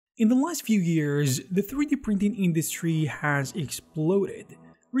In the last few years, the 3D printing industry has exploded,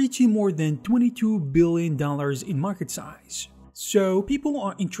 reaching more than $22 billion in market size. So people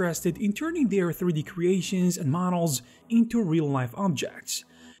are interested in turning their 3D creations and models into real-life objects,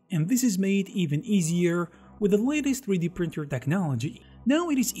 and this is made even easier with the latest 3D printer technology. Now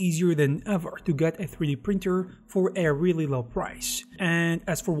it is easier than ever to get a 3D printer for a really low price. And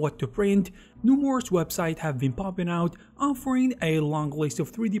as for what to print, numerous websites have been popping out offering a long list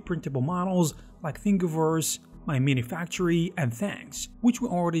of 3D printable models like Thingiverse, My Mini Factory, and Thanks, which we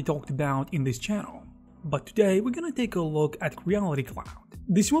already talked about in this channel. But today we're gonna take a look at Creality Cloud.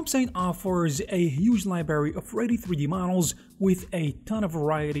 This website offers a huge library of ready 3D models with a ton of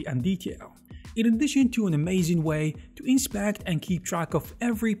variety and detail, in addition to an amazing way to inspect and keep track of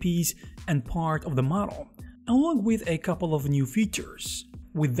every piece and part of the model, along with a couple of new features.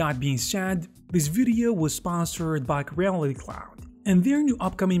 With that being said, this video was sponsored by Creality Cloud and their new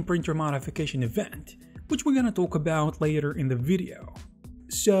upcoming printer modification event, which we're gonna talk about later in the video.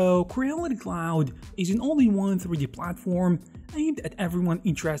 So, Creality Cloud is an all-in-one 3D platform aimed at everyone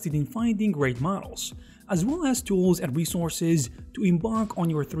interested in finding great models, as well as tools and resources to embark on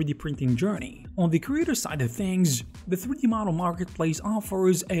your 3D printing journey. On the creator side of things, the 3D model marketplace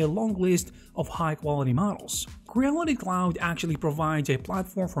offers a long list of high-quality models. Creality Cloud actually provides a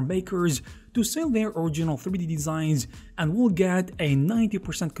platform for makers to sell their original 3D designs and will get a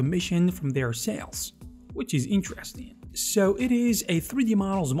 90% commission from their sales, which is interesting. So it is a 3D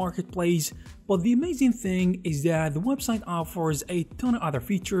models marketplace, but the amazing thing is that the website offers a ton of other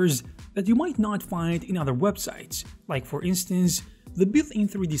features that you might not find in other websites, like for instance, the built-in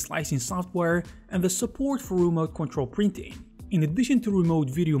 3D slicing software and the support for remote control printing, in addition to remote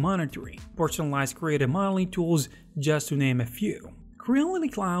video monitoring, personalized creative modeling tools, just to name a few. Creality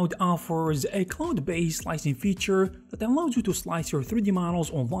Cloud offers a cloud-based slicing feature that allows you to slice your 3D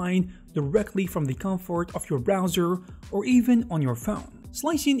models online directly from the comfort of your browser or even on your phone.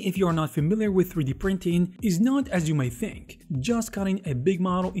 Slicing, if you are not familiar with 3D printing, is not as you may think, just cutting a big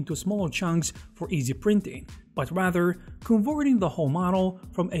model into smaller chunks for easy printing, but rather converting the whole model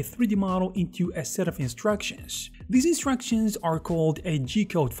from a 3D model into a set of instructions. These instructions are called a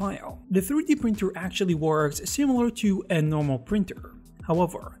G-code file. The 3D printer actually works similar to a normal printer.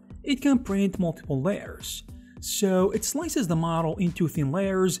 However, it can print multiple layers. So it slices the model into thin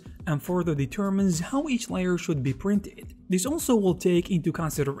layers and further determines how each layer should be printed. This also will take into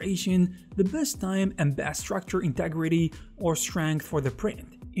consideration the best time and best structure integrity or strength for the print,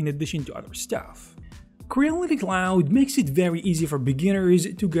 in addition to other stuff. Creality Cloud makes it very easy for beginners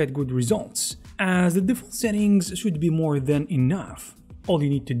to get good results, as the default settings should be more than enough. All you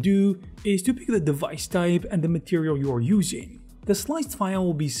need to do is to pick the device type and the material you are using. The sliced file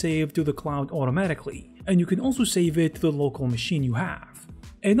will be saved to the cloud automatically, and you can also save it to the local machine you have.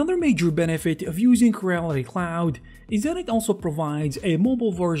 Another major benefit of using Creality Cloud is that it also provides a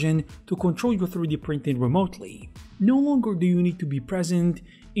mobile version to control your 3D printing remotely. No longer do you need to be present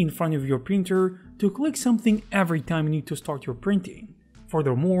in front of your printer to click something every time you need to start your printing.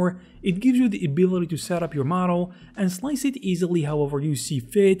 Furthermore, it gives you the ability to set up your model and slice it easily however you see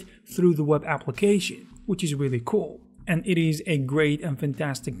fit through the web application, which is really cool, and it is a great and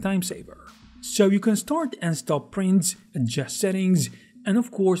fantastic time saver. So you can start and stop prints, adjust settings, and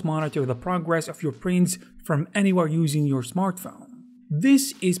of course monitor the progress of your prints from anywhere using your smartphone.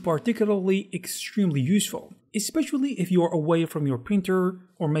 This is particularly extremely useful, especially if you are away from your printer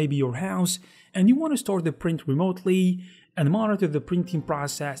or maybe your house and you want to start the print remotely and monitor the printing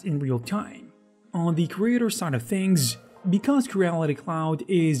process in real time. On the creator side of things, because Creality Cloud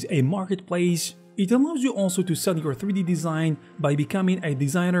is a marketplace, it allows you also to sell your 3D design by becoming a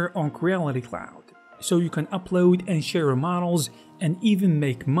designer on Creality Cloud, so you can upload and share your models and even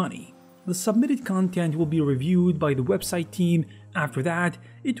make money. The submitted content will be reviewed by the website team. After that,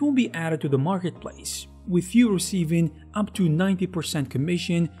 it will be added to the marketplace, with you receiving up to 90%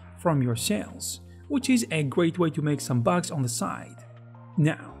 commission from your sales, which is a great way to make some bucks on the side.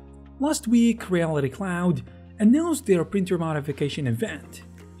 Now, last week Creality Cloud announced their printer modification event.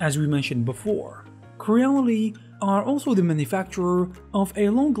 As we mentioned before, Creality are also the manufacturer of a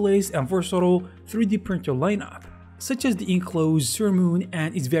long list and versatile 3D printer lineup, such as the enclosed Surmoon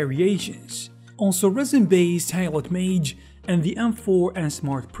and its variations, also resin-based Hilot Mage and the M4 and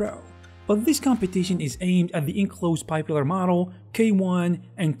Smart Pro. But this competition is aimed at the enclosed popular model K1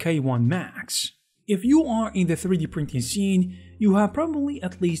 and K1 Max. If you are in the 3D printing scene, you have probably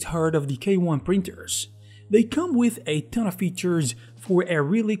at least heard of the K1 printers. They come with a ton of features for a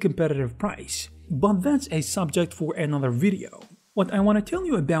really competitive price, but that's a subject for another video. What I want to tell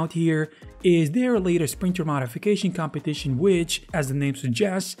you about here is their latest printer modification competition, which, as the name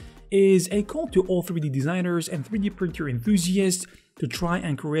suggests, is a call to all 3D designers and 3D printer enthusiasts to try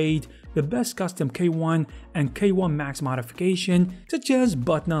and create the best custom K1 and K1 Max modification, such as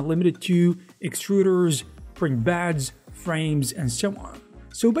but not limited to extruders, print beds, frames, and so on.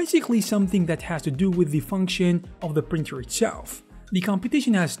 So basically something that has to do with the function of the printer itself. The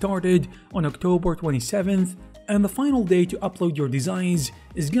competition has started on October 27th, and the final day to upload your designs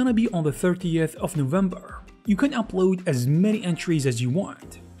is gonna be on the 30th of November. You can upload as many entries as you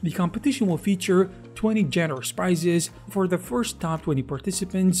want. The competition will feature 20 generous prizes for the first top 20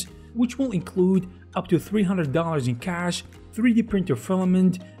 participants, which will include up to $300 in cash, 3D printer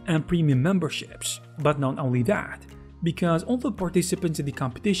filament, and premium memberships. But not only that, because all the participants in the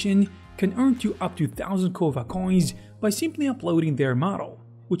competition can earn up to 1,000 KOVA coins by simply uploading their model,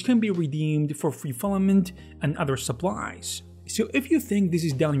 which can be redeemed for free filament and other supplies. So if you think this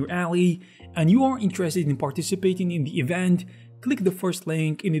is down your alley and you are interested in participating in the event, click the first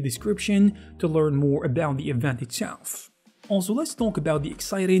link in the description to learn more about the event itself. Also, let's talk about the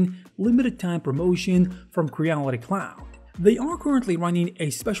exciting limited time promotion from Creality Cloud. They are currently running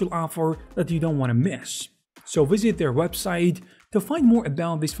a special offer that you don't want to miss. So visit their website to find more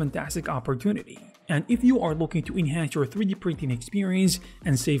about this fantastic opportunity. And if you are looking to enhance your 3D printing experience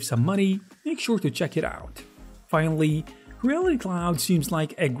and save some money, make sure to check it out. Finally, Creality Cloud seems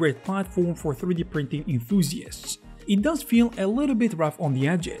like a great platform for 3D printing enthusiasts. It does feel a little bit rough on the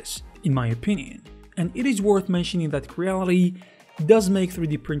edges, in my opinion, and it is worth mentioning that Creality does make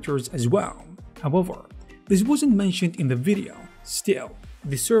 3D printers as well. However, this wasn't mentioned in the video. Still,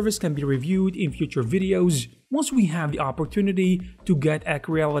 the service can be reviewed in future videos once we have the opportunity to get a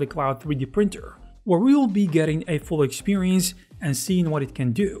Creality Cloud 3D printer, where we will be getting a full experience and seeing what it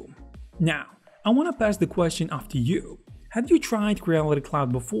can do. Now, I want to pass the question off to you. Have you tried Creality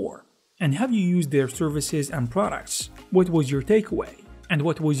Cloud before? And have you used their services and products? What was your takeaway? And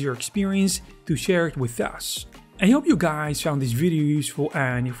what was your experience to share it with us? I hope you guys found this video useful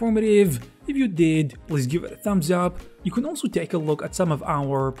and informative. If you did, please give it a thumbs up. You can also take a look at some of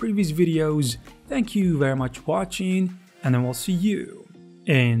our previous videos. Thank you very much for watching, and I will see you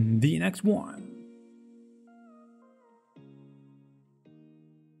in the next one.